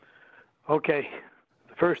Okay,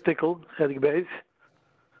 the first tickle, Chelik Beis.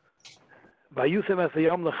 Vayusem es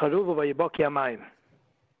hayom lecharuv vayibok yamayim.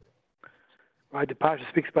 Right, the Pasha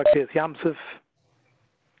speaks about Krias Yom,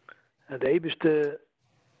 and the Eibishter,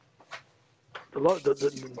 the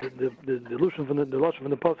illusion from the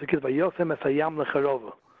pasuk is Vayosem es hayam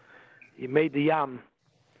lecharuv. He made the yam.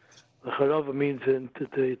 Lecharuv means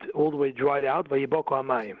it's all the way dried out. Vayibok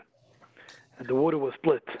yamayim, and the water was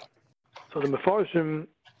split. So the Mefarshim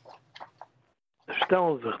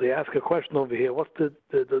they ask a question over here. What's the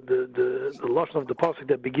lashon of the pasuk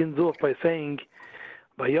that begins off by saying,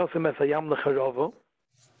 "Vayosem es hayam lecharovo"?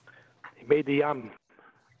 He made the yam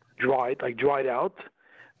dried out.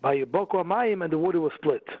 Vayiboko hamayim, and the water was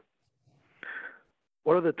split.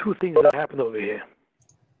 What are the two things that happened over here?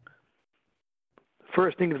 The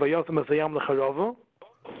first thing is Vayosem es hayam lecharovo,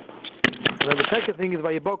 and then the second thing is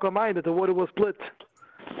Vayiboko hamayim, that the water was split.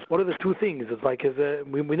 What are the two things? It's like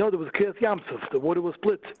we know there was Krias Yom, the water was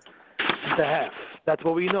split into half. That's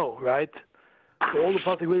what we know, right? So all the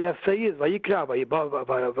pasuk we have to say is Vayikra,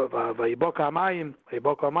 Vayibok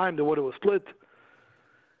hamayim, the water was split.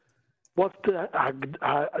 What's the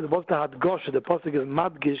Hadgosha? The pasuk is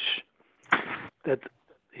Madgish, that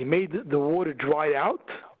he made the water dried out,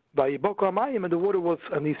 Vayibok hamayim,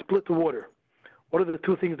 and he split the water. What are the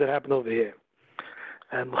two things that happened over here?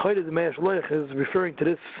 And the Mei Hashiloach is referring to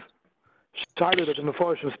this shalach that the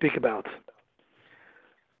Mefarshim speak about.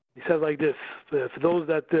 He says like this, for those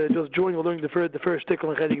that just joined, we're learning the first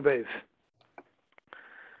tickle in Chelik Beis.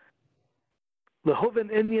 Lehoven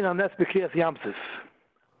Indian on Nes B'Kriyas Yamsif.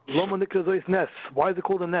 Loma Nikra Zois Nes. Why is it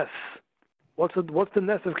called a Nes? What's the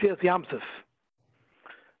Nes of Kriyas Yamsif?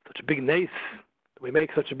 Such a big Nes. We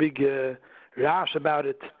make such a big rash about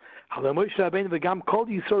it. Moshe Rabbeinu v'gam kol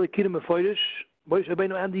Yisrael kirim mefoirish. Moshe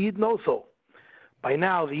Rabbeinu and the Yidden also. By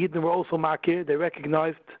now, the Yidden were also makir. They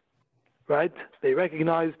recognized, right? They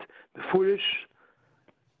recognized the foolish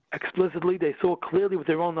explicitly. They saw clearly with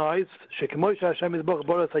their own eyes. Shekemoshe Hashem is boch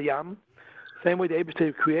boras hayam. Same way the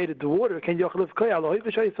Eibishter created the water. You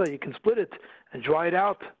can split it and dry it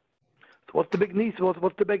out. So what's the big niece?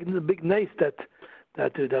 What's the big niece that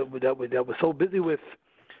we're so busy with?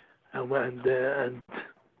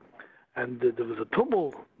 And there was a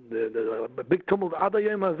tumult, a big tumult.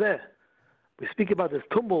 We speak about this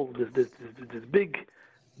tumult, this big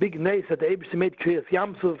nace that the Eibishter made Krias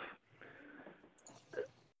Yom.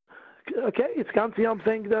 Okay, it's ganz Yom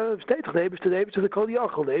saying the Eibishter the Kol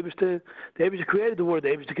Yachol. The Eibishter created the word. The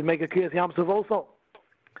Eibishter can make a Krias Yom also.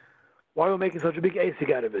 Why are we making such a big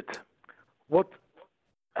asik out of it? What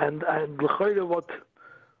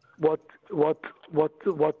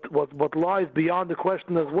lies beyond the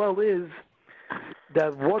question as well is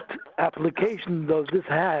that what application does this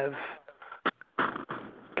have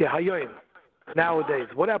nowadays?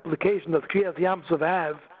 What application does Krias Yom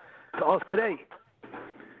have to us today?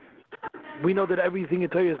 We know that everything in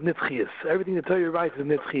Torah is nitzchias. Everything in Torah writes is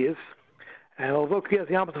nitzchias. And although Krias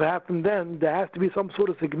Yom happened then, there has to be some sort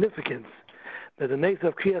of significance that the nature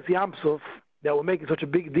of Krias Yom that we're making such a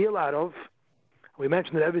big deal out of. We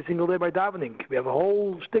mention it every single day by davening. We have a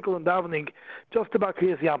whole shtickle in davening just about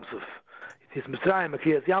Krias Yom. It's Mitzrayim,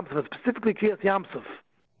 Krias Yom, and specifically Krias Yom. We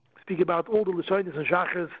speak about all the Lashonis and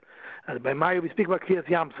Shachas, and by Maya we speak about Krias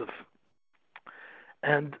Yom.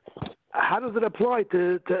 And how does it apply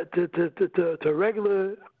to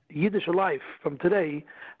regular Yiddish life from today?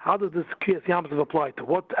 How does this Krias Yom apply? To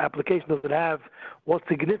what application does it have? What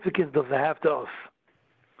significance does it have to us?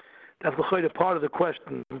 That's the part of the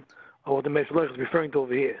question of what the Mei Hashiloach is referring to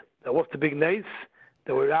over here. That what's the big nace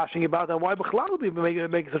that we're asking about, and why B'chlal be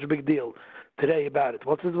making such a big deal today about it?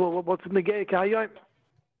 What's in the gay kayayim?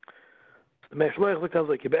 The Mei Hashiloach tells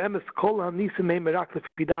like Be'emes kol hanisim mei merak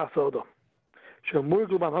lefidas odom. Shel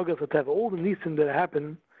murgul ban hogas atav. All the nisim that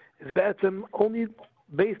happen is be'etzem only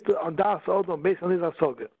based on das odom, based on his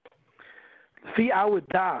hasoga. Fi our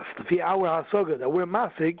das, fi our hasoga that we're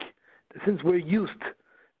masig, since we're used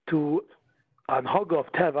to an hog of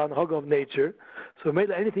teva, an hog of nature, so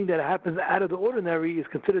maybe anything that happens out of the ordinary is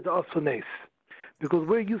considered to us for nes, because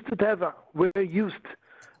we're used to teva. We're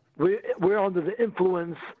under the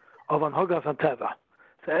influence of an hog of teva.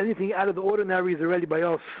 So anything out of the ordinary is already by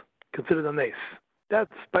us considered a nes.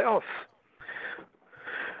 That's by us.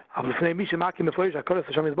 But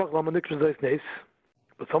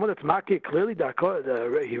someone that's maki clearly,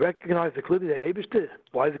 he recognized it clearly the Eibishter.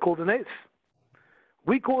 Why is it called a nes?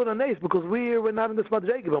 We call it a nes because we're not in this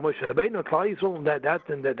madrega. But Moshe Rabbeinu, Klal Yisrael,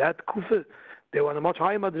 that kufa, they were on a much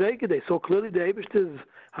higher madrega. They saw clearly the Eibishter's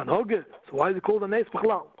hanhoga. So why is it called a nes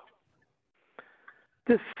b'chlal?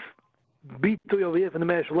 This beat over here from the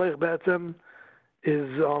Mei Hashiloach is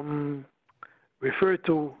referred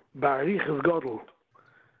to Ba'arichas Godel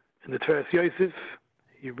in the Krias Yosef.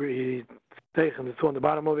 He taken it's on the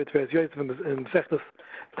bottom of it, Krias Yosef in Sechtas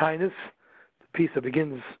Tainus, the piece that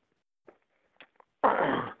begins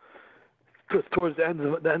towards the end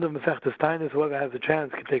of Masechtas Tainus. Whoever has a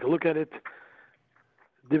chance can take a look at it.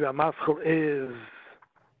 Dibra Maschel is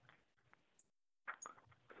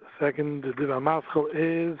the Dibra Maschel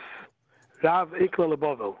is Rav Ikla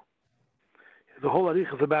Lebovel. There's a whole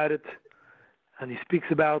arichas about it, and he speaks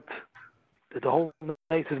about that the whole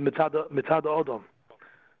place is mitzad Adam.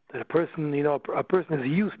 That a person is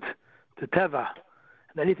used to teva,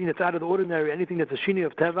 and anything that's out of the ordinary, anything that's a shini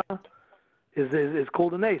of teva, is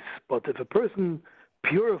called a nes. But if a person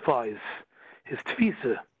purifies his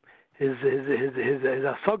tfisa, his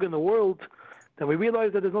asag in the world, then we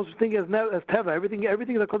realize that there's no such thing as teva. Everything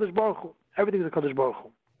is a Kadosh Baruch Hu. Everything is a Kadosh Baruch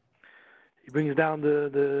Hu. He brings down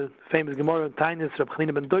the famous Gemara in Tainus, Reb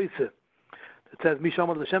Chanina ben Doise, that says,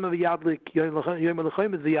 Mishamal L'Shem v'yadlik, Yom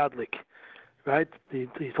L'Chometz v'yadlik. Right? He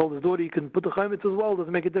told his daughter, you can put the Chometz as well,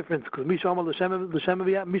 doesn't make a difference, because Mishamal L'Shem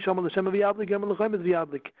v'yadlik, Yom L'Chometz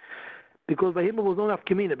v'yadlik. Because by him there was no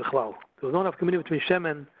nafkamina b'chlal. There was no nafkamina between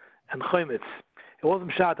Shemen and Chometz. It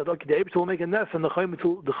wasn't shot that, okay, the Eibishter will make a nest and the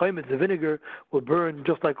Chometz, the vinegar, will burn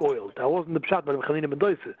just like oil. That wasn't the shot by Reb Chanina ben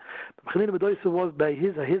Doise. Reb Chanina ben Doise was by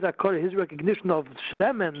his recognition of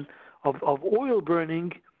Shemen, of oil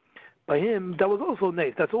burning, by him, that was also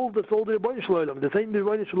nice. That's all the Rebbeinu Shalom. The same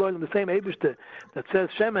Rebbeinu Shalom, the same Eibishter that says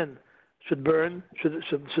Shemen should burn,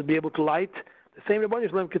 should be able to light. The same Rebbeinu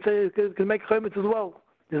Shalom can make Chometz as well.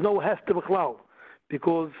 There's no hester b'chlal,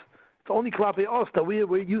 because it's only klape us that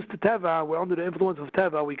we're used to teva. We're under the influence of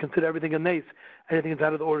teva. We consider everything a nes, anything that's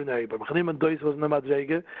out of the ordinary. But Mechanim and Dois was in the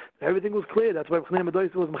madrege. Everything was clear. That's why Mechanim and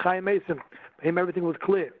Dois was Mechayim Mason. For him, everything was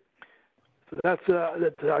clear. So that's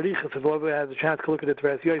Arichas. If whoever has a chance to look at it,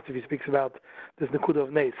 Krias Yosef, he speaks about this Nekuda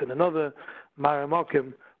of nes. And another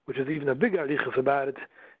Maramakim, which is even a bigger Arichas about it,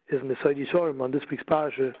 is in the Sod Yishorim on this week's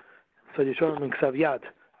parasha, Sod Yishorim in Ksav Yad,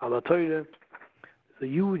 Ala Torah. It's a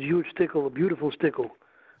huge stickle, a beautiful stickle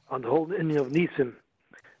on the whole ending of Nisim.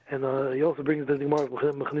 And he also brings the Gemara of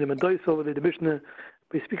Mechanim and Dois over the Mishnah,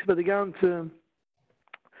 but he speaks about the ganze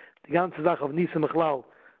Zach of Nisim Mechlal,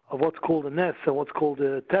 of what's called a Nes and what's called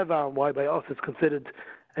a Teva, and why by us it's considered,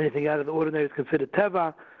 anything out of the ordinary is considered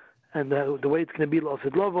Teva, and the way it's going to be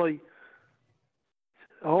L'Osid Lovoi.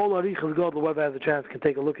 A whole Arichas God, whoever has a chance can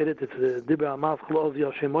take a look at it. It's the Dibra Maschel Oz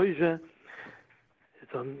Yashem Moishe.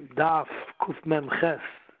 It's on Daf Kuf Mem Ches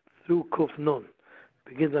through Kuf Nun.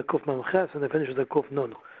 Begins at Kuf Mem Ches and it finishes at Kuf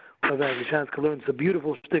Nun. Whoever has a chance to learn, it's a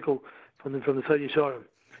beautiful stickle from the Sod Yishorim.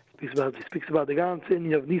 He speaks about the ganze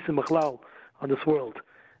Indian of Nisim Machlal on this world.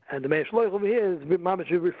 And the Mei Hashiloach over here is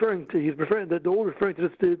referring to they're all referring to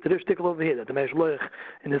this stickle over here, that the Mei Hashiloach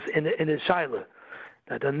in his Shaila.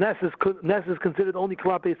 That the Nes is considered only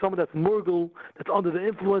Klape, someone that's Murgul, that's under the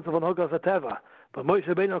influence of an Hogas HaTeva. But Moshe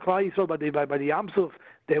Rabbeinu and Klal Yisrael, by the Yamsuf,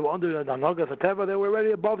 they were under the Hogas HaTeva. They were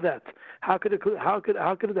already above that. How could we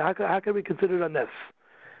consider it a Nes?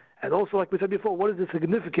 And also, like we said before, what is the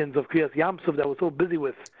significance of Krias Yamsuf that we're so busy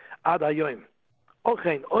with Ad HaYom?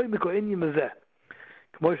 Ochein, Oy Miko Inyi Mezeh.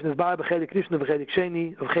 Moshe is by Cheilek Rishon of Cheilek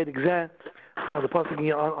Sheini of Cheilek Zeh, on the passage in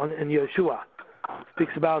Yeshua.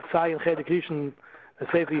 Speaks about Sai and Cheilek Rishon, a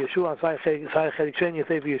Sefer Yeshua, Sai Cheilek Sheini, a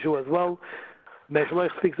Sefer Yeshua as well. Mei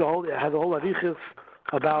Hashiloach has a whole arichas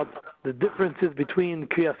about the differences between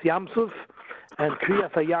Krias Yamsuf and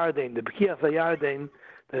Krias HaYarden. The Krias HaYarden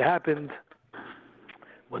that happened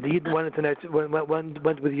when the Yidden went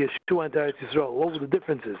with Yeshua into Eretz Yisrael. What were the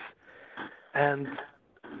differences? And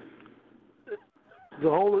there's a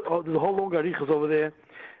whole long arichas over there.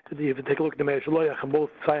 If you take a look at the Mei Hashiloach and both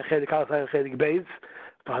Sai Cheilek Al, Sai Cheilek Beis,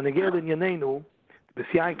 but on the Gel in Yanenu, the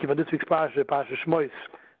Beis Yaakov on this week's parasha Shmois,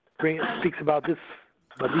 speaks about these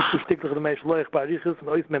two sticklers of the Mei Hashiloach by Arichas and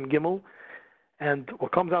Ois Mem Gimel, and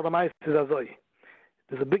what comes out of the Meis is Azoi.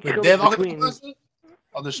 There's a big chiluk between.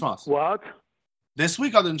 On the Shmas. What? This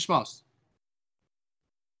week on the Shmas.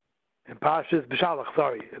 In Parshas B'Shalach,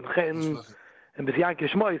 sorry. In Beis Yaakov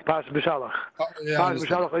Shmois, Parshas B'Shalach. Parshas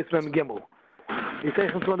B'Shalach Ois Mem Gimel. He's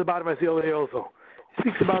taking from the bottom I see over here also. He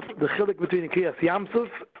speaks about the chiluk between the Krias Yamsuf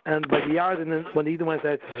and by the yard and when the Eden went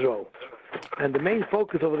to Israel. And the main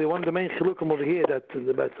focus over there, one of the main chilukim over here that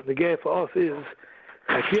the gear for us is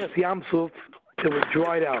that Krias Yamsuf, it was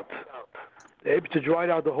dried out. The Eibishter dried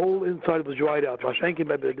out, the whole inside was dried out. By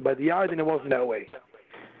the yard, and it wasn't that way.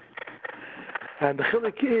 And the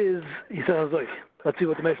chiluk is, he says, let's see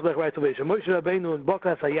what the Mei Hashiloach writes over here. Moshe Rabbeinu in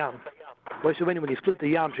Bokas Hayam. Moshe Rabbeinu, when he split the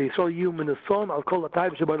Yam, he saw you in the sun, I'll call the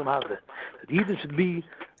Taib Shabbatim Hazeh. That the Eden should be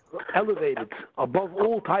elevated above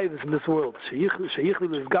all tithes in this world. Sheyichlu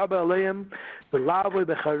l'zgaba aleim b'lavoi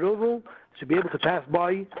b'charuvu, should be able to pass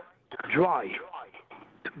by dry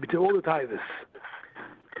to all the tithes.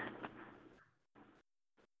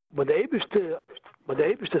 When the Eibishter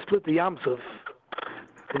split the Yamsuf,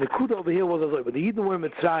 and the Kuda over here was as but the Yidden were in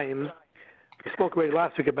Mitzrayim. We spoke already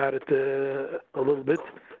last week about it a little bit.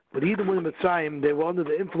 But the Yidden were in Mitzrayim, they were under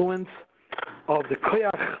the influence of the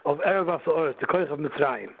Koyach of Erev HaSa'oret, the Koyach of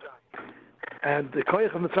Mitzrayim. And the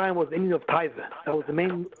Koyach of Mitzrayim was the Indian of Taiva. That was the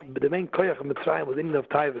main Koyach of Mitzrayim was the Indian of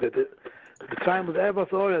Taiva. The Mitzrayim was Erev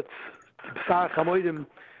HaSa'oret, Kipsach HaMoidim,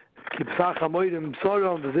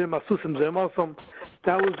 Sorom, V'zir Masusim, Zir Masom.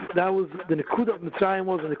 That was the Nekuda of Mitzrayim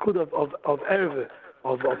was the Nekuda of Erev,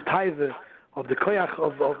 of Taiva, of the Koyach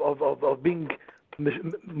of being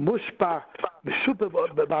Mushpa, Meshupa,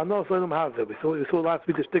 Ba'anos Olam Hazeh. We saw last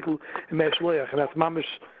week the shtickle in Mei Hashiloach, and that's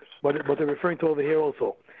mamish what they're referring to over here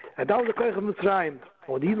also. And that was the Koyach of Mitzrayim.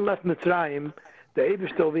 When the Yidden left Mitzrayim, the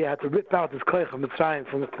Eibishter over here had to rip out his Koyach of Mitzrayim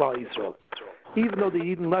from the Klal Yisrael. Even though the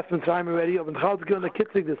Yidden left Mitzrayim already, of the Chalzikah and the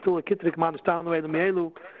Kitzik, there's still a Kitzik man down the way to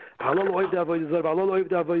Mielu. I come to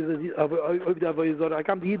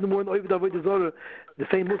Yidden more than Avodah Zorah, the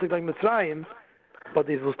same music like Mitzrayim, but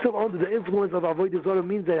they were still under the influence of Avodah Zorah.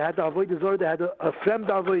 Means they had the Avodah Zorah, they had a friend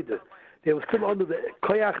Avodah. They were still under the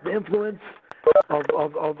Koyach, the influence of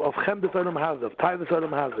Chemdes Olam Hazeh, of Taivas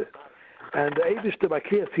Olam Hazeh. And the Eibishter by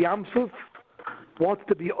Krias Yom wants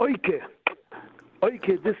to be Oike,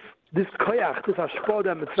 this Koyach, this Hashpah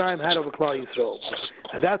that Mitzrayim had over Klal Yisrael.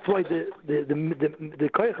 And that's why the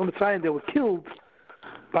Koyach of Mitzrayim, they were killed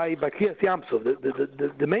by Krias Yom.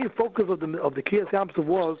 The main focus of the Krias Yom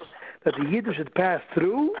was that the Yidden should pass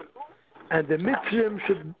through, and the Mitzrim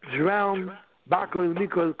should drown. That's by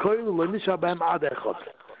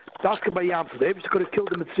Yom. The Eibishter could have killed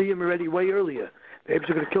the Mitzrayim already way earlier. The Eibishter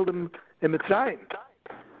could have killed them in Mitzrayim.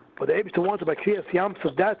 But the Eibishter wanted by Krias Yom,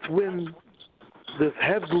 that's when this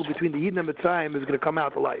Hevdul between the Yidden and Mitzrayim is going to come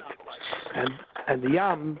out to light. And the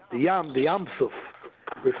Yamsuf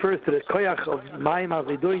refers to the Koyach of Mayim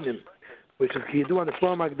HaZedonim, which is Kiyidu on the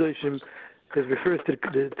Shlom HaKadoshim, it refers to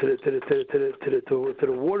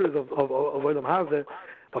the waters of Olam Hazeh,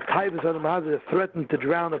 of Taivas Olam Hazeh, that threaten to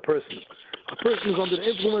drown a person. A person is under the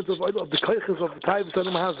influence of the Koyachas of Taivas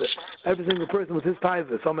Olam Hazeh. Every single person with his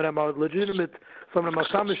Taivas. Some of them are legitimate, some of them are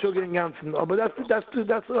Samish Sugar and Gansen. But that's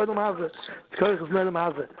Olam Hazeh. It's Koyachas of Olam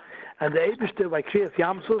Hazeh. And the Eibishter by Krias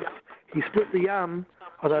Yamsuf, he split the Yam,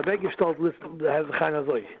 as I beg you to listen, has the Chayin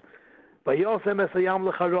Hazoi. By Yosem Es Yam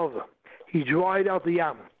Lecharova, he dried out the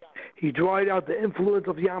Yam. He dried out the influence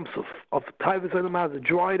of Yamsuf, of Taivas Olam Hazeh,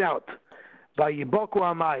 dried out. By Yiboku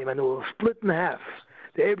Amayim, and it will split in half.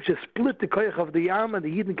 The Eibishter split the Koyach of the Yam, and the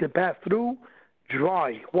Yidden can pass through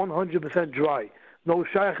dry, 100% dry. No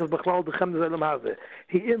Shayach is Bechlal the Chemdes Olam Hazeh.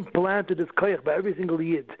 He implanted this Koyach by every single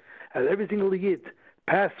Yid. As every single Yid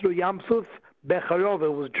passed through Yamsuf, Becharov, it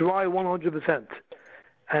was dry 100%.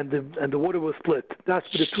 And the water was split. That's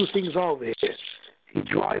the two things over here. He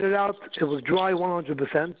dried it out, it was dry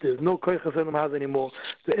 100%. There's no Koyach of Olam Hazeh anymore.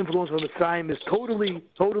 The influence of Mitzrayim is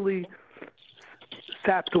totally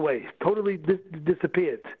sapped away, totally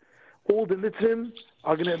disappeared. All the Mitzrim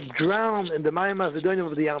are going to drown in the Mayim HaZedonim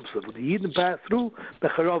of the Yamsuf. The Yidden pass through the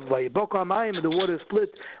Charav by Yiboko HaMayim, and the water is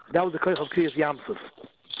split. That was the Koyach of Krias Yamsuf.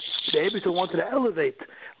 The Eibishter wanted to elevate,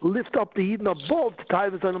 lift up the Yidden above the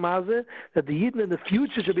Taivas Olam Hazeh, that the Yidden in the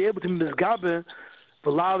future should be able to mizgabe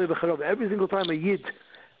v'lavi b'charav. Every single time a Yid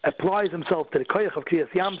applies himself to the Koyach of Krias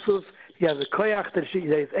Yamsuf, he has a koyach that he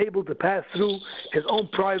is able to pass through his own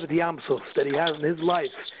private yamsuf that he has in his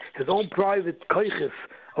life, his own private koyches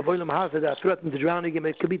of Olam Hazeh that threaten to drowning him.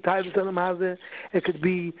 It could be Taivas Olam Hazeh, it could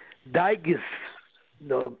be daigis.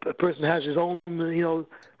 A person has his own, his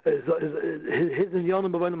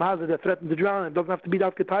inyonim of Olam Hazeh that threaten to drown him. It doesn't have to be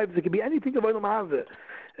Dafka Taivas, it could be anything of Olam Hazeh.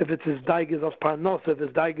 If it's his daigis of parnos, if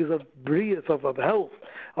it's daigis of brias, of health,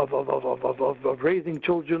 of raising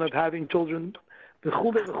children, of having children, the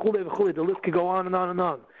list can go on and on and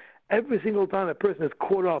on. Every single time a person is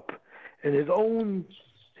caught up in his own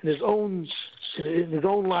life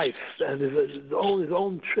and his own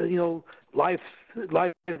life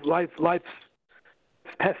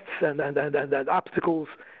pests and obstacles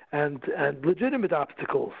and legitimate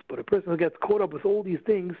obstacles. But a person who gets caught up with all these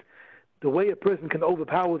things, the way a person can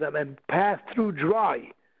overpower them and pass through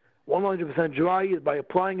dry, 100% dry, is by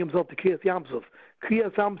applying himself to Krias Yamsuf.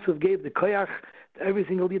 Krias Yamsuf gave the koyach to every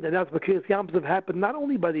single Yid, and that's what Krias Yamsuf happened not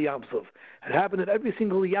only by the Yamsuf. It happened at every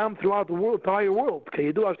single Yam throughout the world, entire world.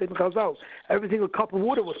 Every single cup of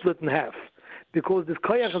water was split in half. Because this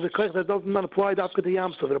koyach is a koyach that does not apply to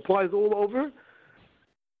Yamsuf. It applies all over.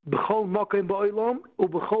 b'chol makom ba'olam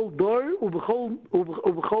u'b'chol dor u'b'chol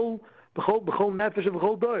nefesh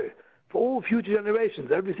u'b'chol dor. For all future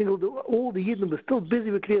generations, all the Yidden were still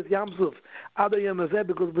busy with Krias Yamsuf,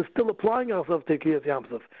 because we're still applying ourselves to Krias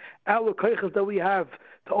Yamsuf. Our koiches that we have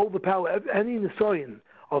to overpower any Nisoyin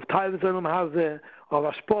of Taivas Olam Hazeh, of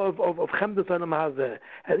Ashpah, of Chemdas Olam Hazeh,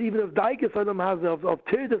 and even of Daikis Olam Hazeh, of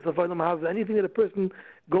Tirdas of Olam Hazeh, anything that a person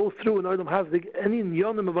goes through in Olam Hazeh, any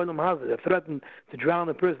Yonim of Olam Hazeh that threaten to drown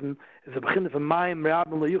a person, is a beginning from Mayim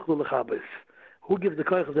Rabban L'Yuchlu L'Chabes. Who gives the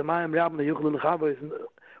koiches the Mayim Rabban L'Yuchlu L'Chabes?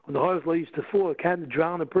 When the horse used to fall, it can't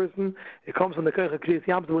drown a person. It comes from the Koich of Krias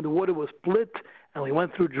Yamsuf when the water was split and we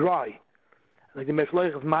went through dry. Like the Mei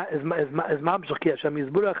Hashiloach is Mamshach Ki Hashem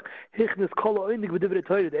Yisburach Hichnes Kol Oinik V'Divrei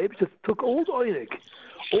Torah. The Eibush took all the Oinik,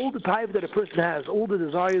 all the type that a person has, all the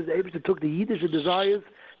desires. The Eibush took the Yiddish desires,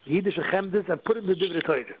 the Yiddish Chemdes, and put it in the Divrei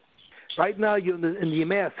Torah. Right now, you're in the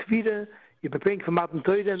Yemei Sfira, you're preparing for Matan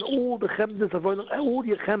Torah, and all the Chemdes of all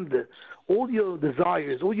your Chemde, all your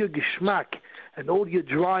desires, all your Geschmack, and all your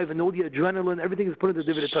drive and all your adrenaline, everything is put into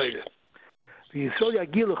the Divrei Torah.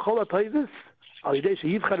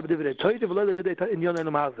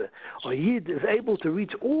 A Yid is able to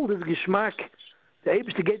reach all this Geschmack, the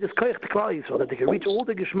able to get this koich to Klal so that they can reach all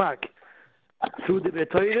the Geschmack through the Divrei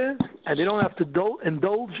Torah, and they don't have to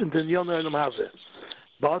indulge into the Yonah Olam Hazeh.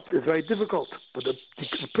 But it's very difficult. But the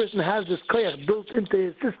person has this koyach built into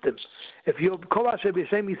his system. If you're kol asher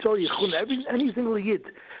b'Yeshem Yisrael yichun, any single yid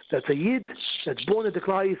that's a yid that's born into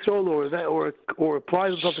Klal Yisrael or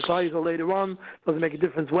applies himself to Klal Yisrael later on, doesn't make a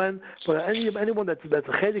difference when. But anyone that's a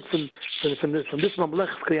chedik from this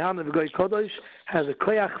mamlech Kriyan v'Goy Kodesh has a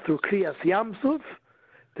koyach through Krias Yamsuf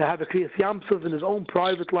to have a Krias Yamsuf in his own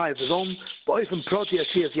private life, his own boyfriend proti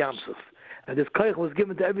Krias Yamsuf. And this koich was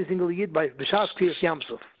given to every single yid by B'shas Krias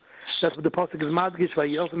Yamsuf. That's what the pasuk is madgish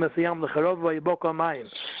vayiyosem esayam lecharov vayibok amayim.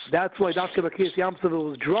 That's why that's why Krias Yamsuf it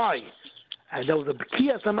was dry, and there was a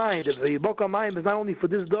b'kiyas amayim. The vayibok amayim is not only for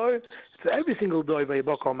this door, it's for every single door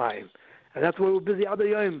vayibok amayim. And that's why we're busy other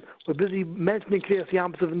yom. We're busy mentioning Krias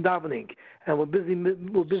Yamsuf and davening, and we're busy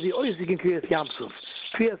oisik in Krias Yamsuf.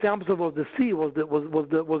 Krias Yamsuf of the sea was the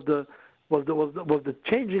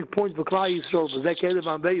changing point for Klal Yisrael.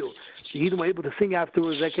 The Yidden were able to sing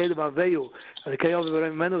afterwards. And the Kayov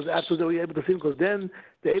was after they were able to sing, because then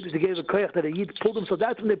they able to give a koyach that a Yid pulled them. So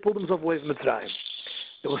that's when they pulled themselves away from Mitzrayim.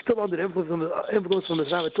 They were still under the influence from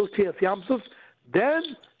Mitzrayim. It took Krias Yamsuf.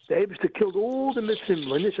 Then they able to kill all the Mitzrim.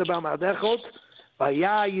 L'nisha b'am adechot.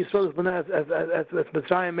 Vayah Yisrael as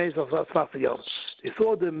Mitzrayim meis of Sfas Yom. They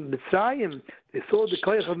saw the Mitzrayim. They saw the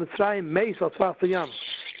koyach of Mitzrayim meis of Sfas Yom.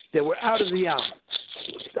 They were out of the Yam.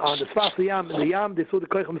 On the Sfas Yam, in the Yam, they saw the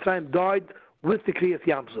Koich of Mitzrayim died with the Krias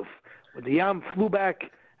Yamsuf. When the Yam flew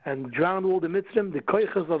back and drowned all the Mitzrim, the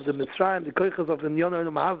Koiches of the Mitzrayim, the Koiches of the Yonah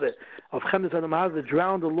Olam Hazeh, of Chemdas Olam Hazeh,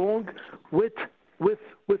 drowned along with the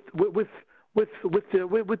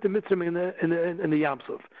Mitzrim in the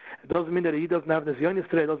Yamsuf. It doesn't mean that he doesn't have this Yonis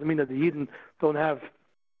today. It doesn't mean that the Yidden don't have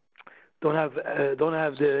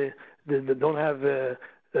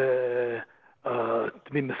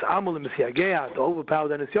to be misamul and misyagea, to overpower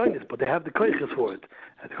the nisyonis, but they have the koiches for it.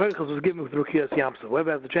 And the koiches was given through Krias Yamsuf.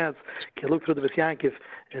 Whoever has the chance can look through the Beis Yaakov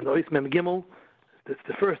in the Ois Mem Gimel. It's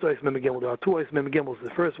the first Ois Mem Gimel. There are two Ois Mem Gimels.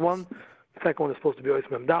 The first one, the second one is supposed to be Ois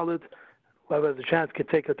Mem Dalet. Whoever has the chance can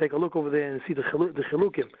take a look over there and see the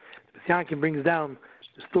Chilukim. The Beis Yaakov brings down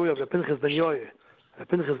the story of the Pinchas ben Yoyer. The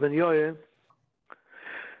Pinchas ben Yoyer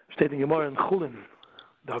steht in Gemara in Chulin.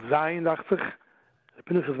 Daf Zayin, dachte ich. The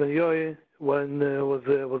Pinchas ben Yoyer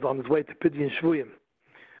was on his way to Pidyon Shvuyim,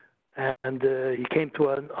 and he came to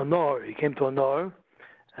a nor. He came to a nor,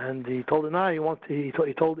 and he told the nor he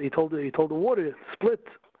told the water split.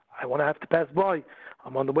 I want to have to pass by.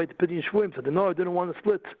 I'm on the way to Pidyon Shvuyim. So the nor didn't want to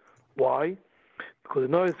split. Why? Because the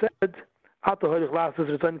nor said, "Ata holich lasses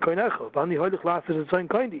return koinecho, v'ani holich lasses return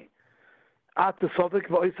koini." At the Suffolk,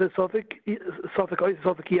 Suffolk,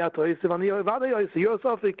 you're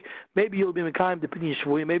Suffolk. Maybe you'll be Mekayim the Pidyon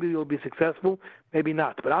Shvuyim, maybe you'll be successful, maybe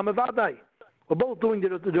not. But I'm a Vadai. We're both doing the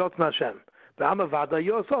Rosh Hashem. But I'm a Vadai,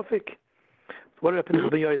 you're Suffolk. What Rabbi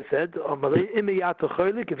Ben Yoyer said,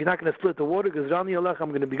 if you're not going to split the water, because I'm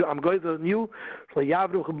going to you,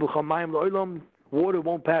 water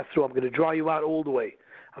won't pass through. I'm going to dry you out all the way.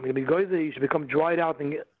 I'm going to be going there, you should become dried out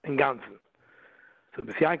in Gansen. So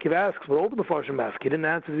Beis Yaakov asks, what all the Mefarshim ask? He didn't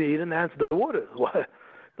answer the water.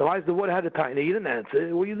 Otherwise the water had a tiny. He didn't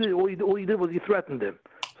answer. All you did was you threatened him.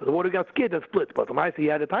 So the water got scared and split. But the Maisa, he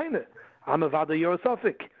had a tiny. I'm a Vada, you're a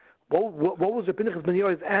Suffolk. What was the Pinchas ben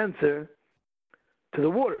Yoyer's answer to the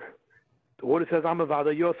water? The water says, I'm a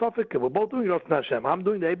vada, you're a suffix. We're both doing Ratzon Hashem. I'm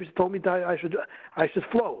doing the Eibush told me that I should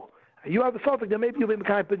flow. And you have a suffix, then maybe you'll be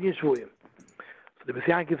Mekai Pidyon Shvuyim. So the Beis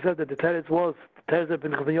Yaakov said that the teretz that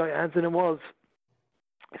Pinchas ben Yair answered him was,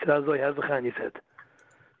 he said, Azoi Hazechan, he said,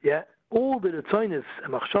 yeah, all the Ritzonis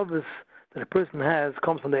and Machshavas that a person has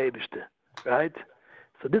comes from the Eibishter, right?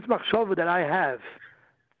 So this Machshavah that I have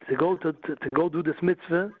to go do this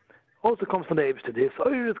mitzvah also comes from the Eibishter. This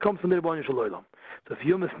Oiris comes from the Rebbeinu Shel Olam. So if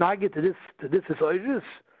you're misnagit to this is Oiris,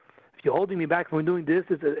 if you're holding me back from doing this,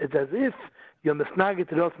 it's as if you're misnagit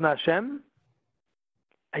to the Ratzon Hashem,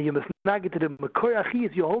 and you're misnagit to the Mekor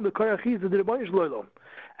Achis, your whole Mekor Achis is the Rebbeinu Shel Olam.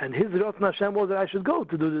 And his Ratzon Hashem was that I should go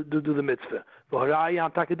to do the mitzvah. For Haraya,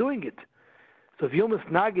 I'm taka doing it. So if you're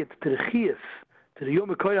misnagit to the Chias, to the Yom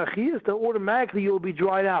Mekor Achis, then automatically you'll be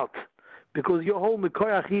dried out. Because your whole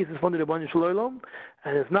Mekor Achis is from the Rebbeinu Shel Olam,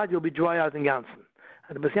 and if not, you'll be dried out in Gansen.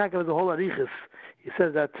 And the Beis Yaakov has a whole arichis. He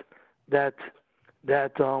says that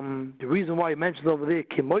the reason why he mentions over there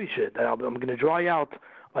Ki Moshe, that I'm going to dry out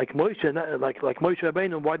like Moshe, like Moshe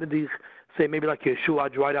Rabbeinu. Why did he say maybe like Yeshua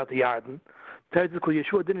dried out the Yarden? Because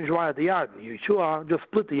Yeshua didn't dry out the Yarden. Yeshua just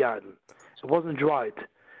split the Yarden. It wasn't dried.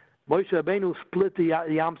 Moshe Rabbeinu split the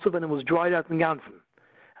Yam Suf and it was dried out in Gansen.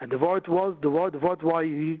 And the word why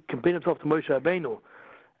he compared himself to Moshe Rabbeinu,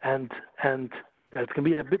 and it can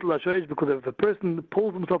be a bit lashosh because if a person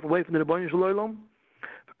pulls himself away from the Rebbeinu Shel Olam,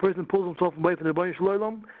 if he pulls himself away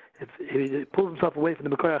from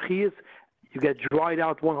the Mekor Achiyas, you get dried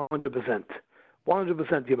out 100%.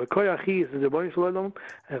 100%. Your Mekor Achiyas is the Rebbeinu Shel Olam,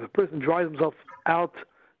 and if a person dries himself out,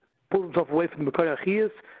 pulls himself away from the Mekor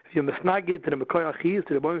Achiyas, if you're misnagit to the Mekor Achiyas,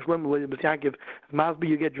 to the Rebbeinu Shel Olam, the Beis Yaakov Masbi,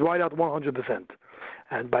 you get dried out 100%.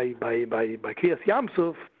 And by Krias Yom,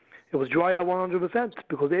 it was dry out 100%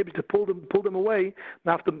 because they able to pull them away,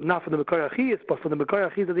 not for the Mekor Achiyas, but for the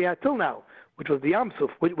Mekor Achiyas that they had till now, which was the Yom Suf,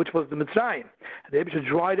 which was the Mitzrayim. And they able to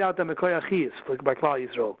dry out the Mekor Achiyas by Klal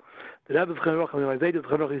Yisrael. The Rebbe's Chanuch, when Isaiah's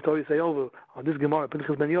Chanuch used to always say over, on this Gemara,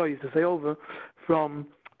 Pinchas ben Yair used to say over from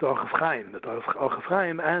the Orchos Chaim. The Orchos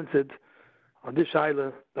Chaim answered on this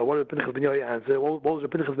Shaila, that what did Pinchas ben Yair answer? What was the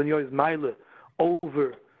Pinchas ben Yair's Meile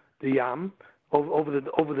over the Yam? Over the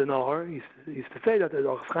Nahar, he used to say that the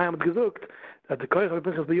Orchos Chaim had gesagt that the koich of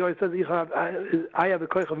Pinchas ben Yair says I have a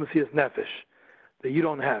koich of Mesias Nefesh that you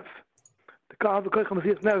don't have. The koich of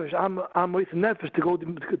Mesias Nefesh, I'm Mesias Nefesh to go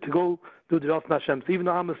do the Ratzon Hashem. So even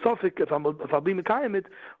though I'm a suffix, if I'll be Mekayim it,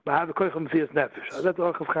 but I have a koich of Mesias Nefesh. That's the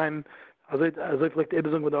Orchos Chaim. As I like the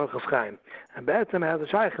Ibezung with the Orchos Chaim, and Be'etzem has a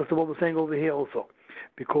shaykhus to what we're saying over here also,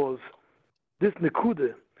 because this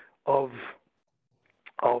nekuda of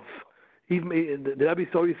even the Rebbe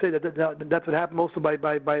story say that's what happened also by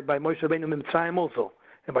Moshe Rabbeinu in Mitzrayim also,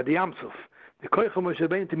 and by the Yam Suf. The koich of Moshe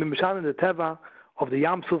Rabbeinu to be mishan in the teva of the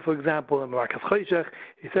Yam Suf, for example, and Markas Choshech,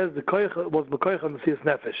 he says the koich was the koich of Mesias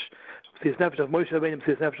Nefesh. Mesias Nefesh of Moshe Rabbeinu,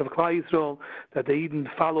 Mesias Nefesh of Klal Yisrael, that they even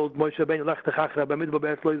followed Moshe Rabbeinu, Lech Techachra, B'midbar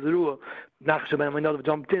Be'etz Lo Yizruah, Nach Shabbeinu, and others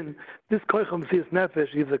jumped in. This koich of Mesias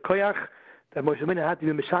Nefesh is a koich that Moshe Rabbeinu had to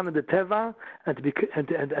be mishan in the teva and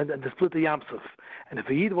to split the Yam Suf. And if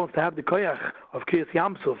a Yid wants to have the koyach of Krias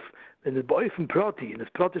Yom in the boyfriend proti, in his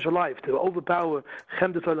protish life, to overpower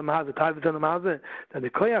Chemdes Olam Hazeh, Taivas Olam Hazeh, then the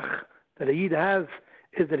koyach that a Yid has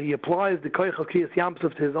is that he applies the koyach of Krias Yom to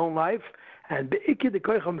his own life, and be'ikid the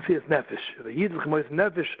koyach of Mesias Nefesh. If a Yid is Mesias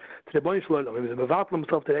Nefesh to the Rebbeinu Shel Olam, he is mevatel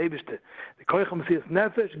himself to the Eibishter. The koyach of Mesias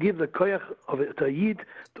Nefesh gives the koyach to a Yid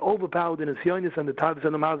to overpower the Nisyonis and the Taivas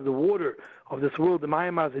Olam Hazeh, the water of this world, the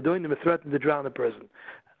Mayim Hazeh, doing them, threaten to drown a person.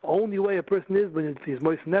 Only way a person is when he's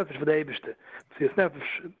Mesias Nefesh for the Eibishter.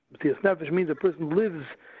 Mesias Nefesh means a person lives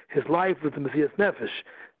his life with the Mesias Nefesh,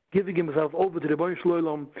 giving himself over to the Rebbeinu Shel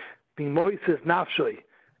Olam, being Mesias Nafshoi,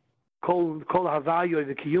 Kol Havayo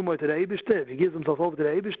the Kiyumo to the Eibishter. If he gives himself over to the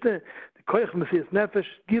Eibishter, the Koich of Mesias Nefesh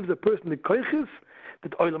gives a person the Koiches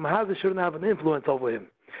that Olam Hazeh shouldn't have an influence over him.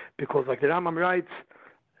 Because like the Rambam writes,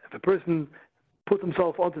 if a person puts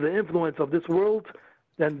himself under the influence of this world,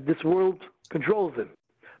 then this world controls him.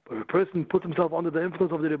 But if a person puts himself under the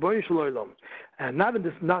influence of the Rebbeinu Shel Olam, and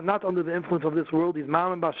not under the influence of this world, he's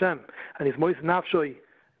Ma'amim B'Hashem, and he's Moshe Nafshoi,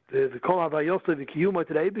 the Kol Havayosov, the Kiyuma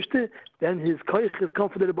to the Eibishter, then his koich is come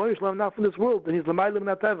from the Rebbeinu Shel Olam, not from this world, and he's L'maylim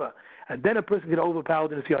Nateva. And then a person can overpower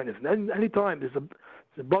the Nisyonis. And any time there's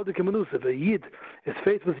a Bodek Emunus, if a Yid is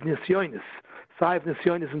faced with Nisyonis, Saif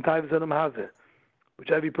Nisyonis and Taivas Olam Hazeh, which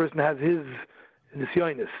every person has his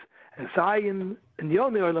Nisyonis, and Sayin in the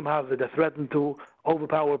only Olam Hazeh that threaten to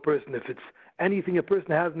overpower a person. If it's anything a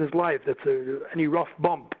person has in his life, that's any rough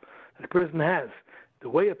bump that a person has, the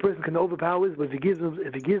way a person can overpower is if he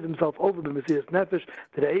gives himself over the Mesias Nefesh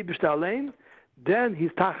to the Eibishter Alein, then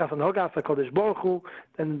he's tachas and hogas HaKadosh Baruch Hu,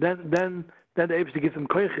 and then the Eibishter gives him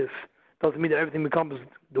koiches. Doesn't mean that everything becomes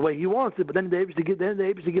the way he wants it, but then the Eibishter gives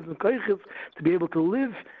him koiches to be able to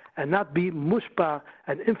live and not be mushpa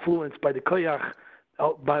and influenced by the koyach,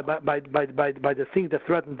 by the things that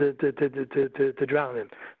threaten to drown him.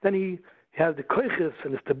 Then he has the koiches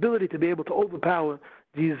and the stability to be able to overpower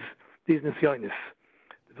these nisyonis.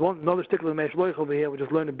 There's another stickler Mei Hashiloach over here, which is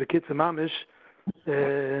learning Bekitz and Mamish,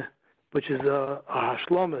 which is a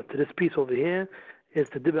hashlama to this piece over here, is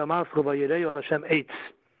the Dibba Mascha Vayireo Hashem Eitz.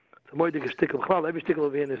 It's a moedige stickler. Every stickler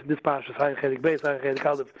over here is this Pasha, Cheilek Beis, Cheilek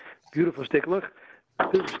Aleph, beautiful stickler.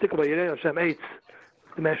 This is stickler Vayireo Hashem Eitz.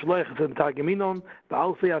 The Mei Hashiloach is in Targiminon, the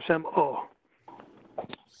Alfei Hashem O.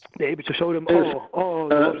 The Eibishter showed him the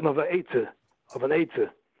notion of an Eitze.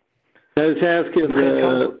 I was asking,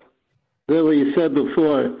 what you said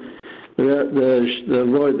before, the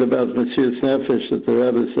word about Mesiras Nefesh that the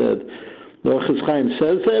Rebbe said, the Orchos Chaim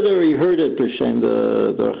says that, or he heard it b'shem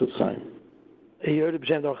the Orchos Chaim? He heard it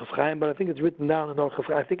b'shem the Orchos Chaim, but I think it's written down in Orchos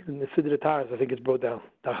Chaim. I think in the Siddur Taras, I think it's brought down,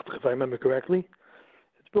 if I remember correctly.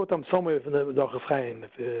 It's brought down somewhere from the Orchos Chaim.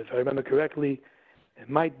 If I remember correctly, it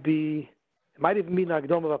might even be in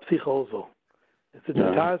Hakdoma V'Psicha also. It's in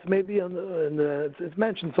the Taras maybe, and it's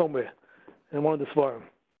mentioned somewhere in one of the Svarim.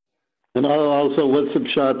 And also, what's the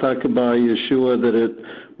pshat by Yeshua that it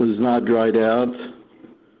was not dried out?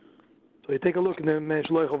 So you take a look in the Mei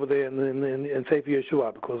Hashiloach over there in Sefer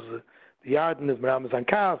Yeshua, because the Yarden is Meram and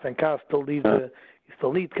Kas still needs you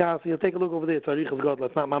still need Kas. So you take a look over there. It's Arichas God.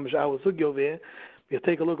 Let's not mamish our sugi over here. You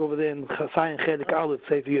take a look over there in Sayin Chelik Aleph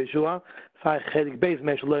Sefer Yeshua, Sayin Chelik Beis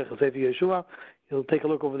Mei Hashiloach Sefer Yeshua. You'll take a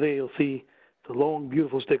look over there. You'll see the long,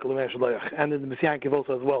 beautiful stick of the Mei Hashiloach, and in the Messiah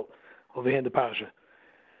also as well over here in the Pasha.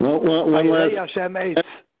 One last,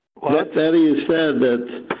 that you said that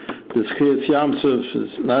this Krias Yom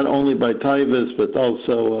is not only by Taivas but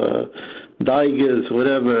also Daigas,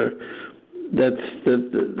 whatever. That's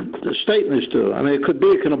the statement too. I mean, it could be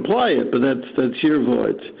you can apply it, but that's your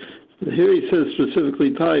voice. Here he says specifically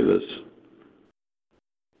Taivas.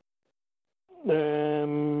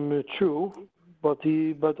 True, but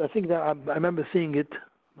I think that I remember seeing it.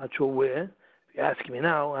 I'm not sure where. If you're asking me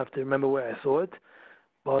now, I have to remember where I saw it.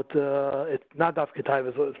 But it's not Daf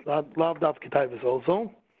Ketayvus. It's not Lav Daf Ketayvus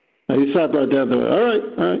also. No, you said right there. All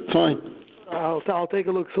right, fine. I'll take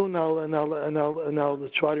a look soon. And I'll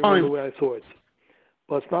try to remember where I saw it.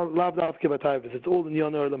 But it's not Lav Daf Ketayvus. It's all in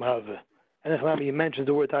Yon Erlam Have. And you mentioned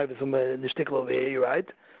the word Tayvus in the shtickle over here. You're right.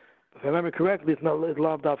 But if I remember correctly, it's not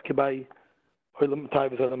Lav Daf Ketayvus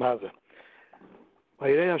Tayvus Erlam Have.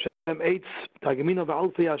 Vayirei Hashem Eitz Tagamino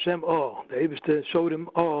v'Alfei Hashem O. The Eibishter showed him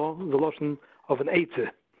the lotion of an Eitze.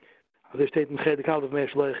 There steht in Chelik Aleph Mei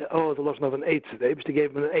Hashiloach, the lotion of an Eitze. The Eibishter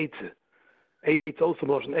gave him an Eitze. Eitze also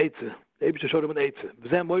lotion Eitze. The Eibishter showed him an Eitze.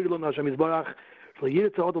 V'zeh moidulon Hashem Yisbarach, shlo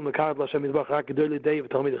yirtze odom mekarev l'Hashem Yisbarach, rak gedolei deya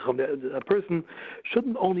v'talmidei chacham. A person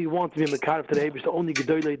shouldn't only want to be mekarev to the Eibishter, only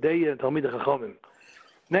gedolei deya and talmidei chachamim.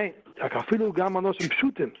 Nei, akafilu gam anoshim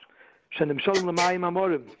pshutim.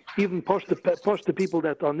 Even push the people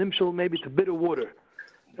that are nimshal maybe to bitter water.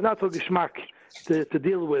 And that's a geschmack to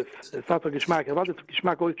deal with. It's not a geschmack. What is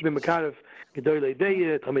geschmack always to be mekarev, gedolei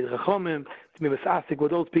deya, talmidei chachamim, to be mesasik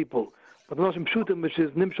with those people. But the noshim pshutim, which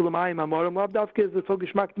is nimshal amayim amorim, labdavke is a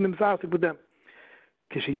geschmack to be mesasik with them.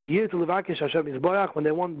 When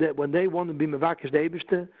they want to be mevakish the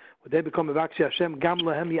Eibishter, when they become mevakish Hashem, gam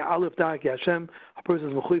lahem ya'alef darki Hashem, a person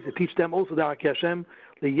is mechuyev to teach them also darki Hashem,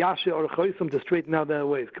 liyashe or choysim to straighten out their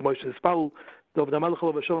ways. K'mosh Spal, David HaMelech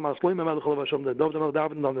Olav Hashem, Asloim HaMelech Olav Hashem, David HaMelech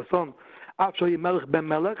David on the son, Afshoy Melech Ben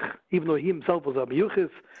Melech, even though he himself was a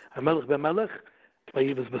Meyuchis, a Melech Ben Melech, but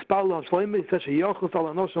he was Bespal on Shloim, he said, Sheyochus al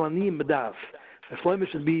Anoshim Aniyim B'das. Shloim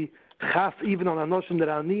should be chas even on Anoshim that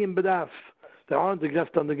are Aniyim B'das. There aren't the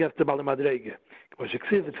guests on the guests of Bala Madrege. K'mosh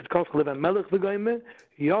Ksiv, it's Koschel Ben Melech V'goyme,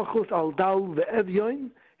 Yochus al Dal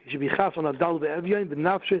Ve'evyoin, he should be chas on a Dal Ve'evyoin,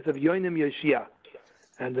 V'nafshes of Yoinim Yoshia.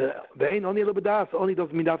 And the ain't only a little bit das, only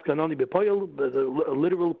doesn't mean that can only be poil, a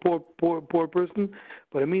literal poor person,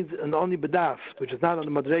 but it means an only bedas, which is not on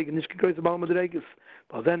the madrege, nicht gekreuz about madreges.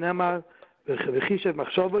 But then Emma, v'chishev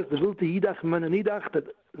machshavas, the will to yidach men and yidach,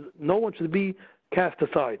 that no one should be cast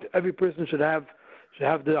aside. Every person should have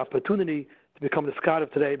the opportunity to become the scar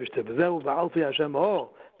of the Eibishter. V'zel v'alfi Hashem,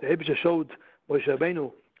 the Eibishter showed Moshe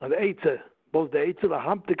Rabbeinu on the Eitze, both the Eitze, the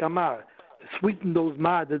hamtik amar, to sweeten those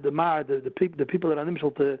the people that are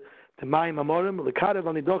nimshal to Mayim Amorim, the Karev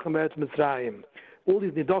on Nidochem Beretz Mitzrayim. All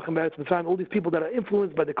these Nidochem Beretz Mitzrayim, all these people that are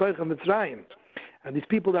influenced by the Koyach of Mitzrayim. And these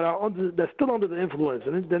people that are they're still under the influence,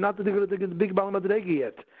 and they're not the big Baal Madregi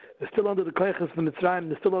yet. They're still under the Koiches of Mitzrayim.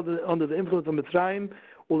 They're still under the influence of Mitzrayim.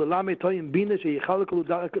 They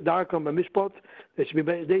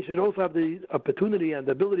should also have the opportunity and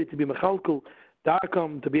the ability to be mechalkul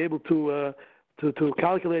darkam, to be able to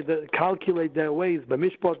calculate their ways.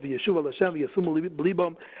 B'mishpat v'yeshuv Hashem v'yasumu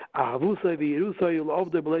libam ahavusay v'yerusay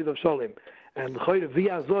u'lovdei b'leiv of Shalom. And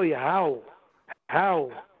via Zoya,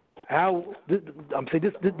 how? I'm saying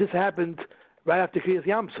this happened right after Krias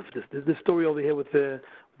Yom. This story over here with the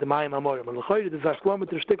Mei Hamorim. And this is Ashkelon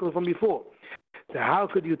Shtickler from before. So how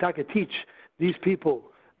could you teach these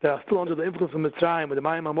people that are still under the influence of Mitzrayim with the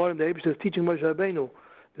Mei Hamorim? The Eibush is teaching Moshe Rabbeinu.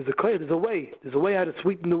 There's a way how to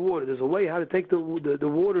sweeten the water. There's a way how to take the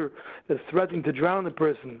water that's threatening to drown a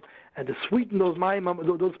person, and to sweeten those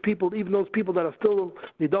people, even those people that are still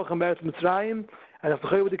Nidochem Beretz Mitzrayim, and that's the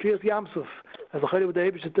Chayy with the Krias Yom. As the Chayy with the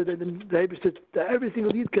Eibush, every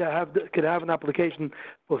single Yid could have an application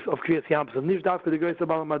of Krias Yom. Nicht dafür the grace of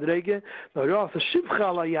Baal Madrege, no, Ras Shivcha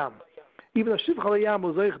Alayam. Even a Shivcha Alayam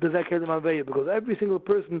was Zoich the Zekelim Aveya, because every single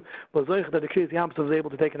person was Zoich that the Krias Yom was able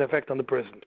to take an effect on the person.